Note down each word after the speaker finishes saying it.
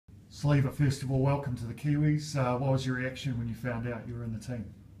Siliva, first of all, welcome to the Kiwis. What was your reaction when you found out you were in the team?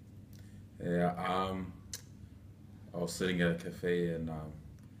 Yeah, I was sitting at a cafe and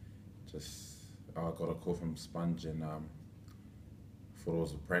just I got a call from Sponge and thought it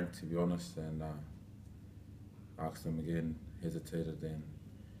was a prank, to be honest, and asked him again, hesitated, and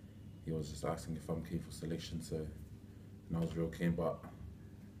he was just asking if I'm keen for selection. So, and I was real keen, but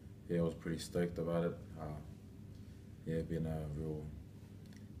yeah, I was pretty stoked about it. Yeah, been a real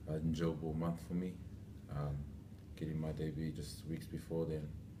enjoyable month for me. Getting my debut just weeks before, then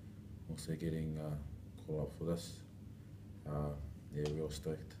also getting called up for this. Yeah, real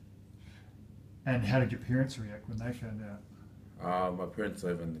stoked. And how did your parents react when they found out? My parents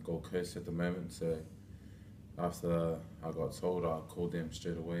live in the Gold Coast at the moment, so after I got told, I called them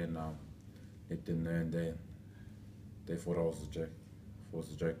straight away and let them know, and they thought I was a joke. Thought it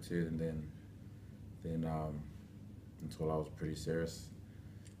was a joke too, and then until I was pretty serious,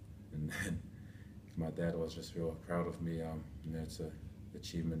 and then my dad was just real proud of me. You know, it's an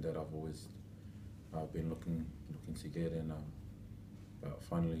achievement that I've always been looking to get, and about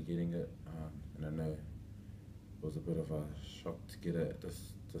finally getting it. And I know it was a bit of a shock to get it at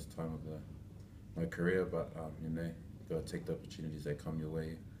this time of my career, but you know, you gotta take the opportunities that come your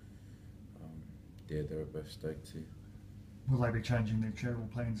way. Yeah, they were both stoked too. Will they be changing their travel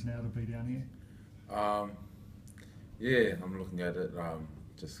plans now to be down here? Yeah, I'm looking at it.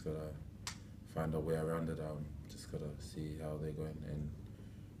 Just gotta find a way around it. Just gotta see how they're going, and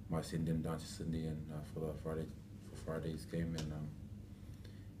might send them down to Sydney and for Friday's game, and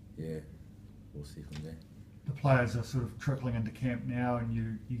yeah, we'll see from there. The players are sort of trickling into camp now, and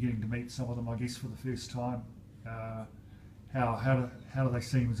you're getting to meet some of them, I guess, for the first time. How do they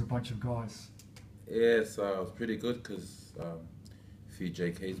seem as a bunch of guys? Yeah, so it was pretty good because a few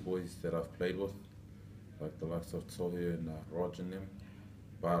JK's boys that I've played with, like the likes of Tohu and Rog and them,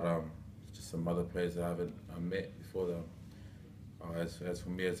 but just some other players that I haven't met before them. As for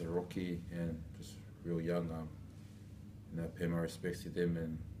me as a rookie and just real young, I pay my respects to them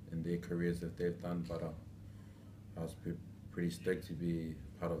and their careers that they've done, but I was pretty stoked to be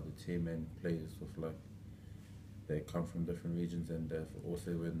part of the team and players with like they come from different regions and they've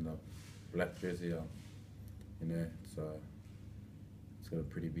also in the black jersey. You know, it's gonna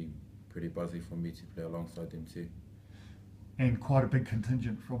be pretty buzzy for me to play alongside them too. And quite a big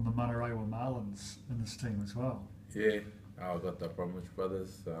contingent from the Manarewa Marlins in this team as well. Yeah, I got the Bromwich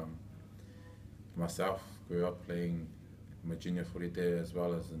brothers. Myself grew up playing my junior footy there as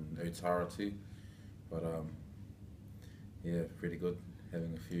well as in Otara too. But yeah, pretty good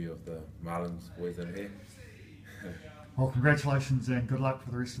having a few of the Marlins boys in here. Well, congratulations and good luck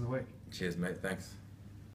for the rest of the week. Cheers, mate. Thanks.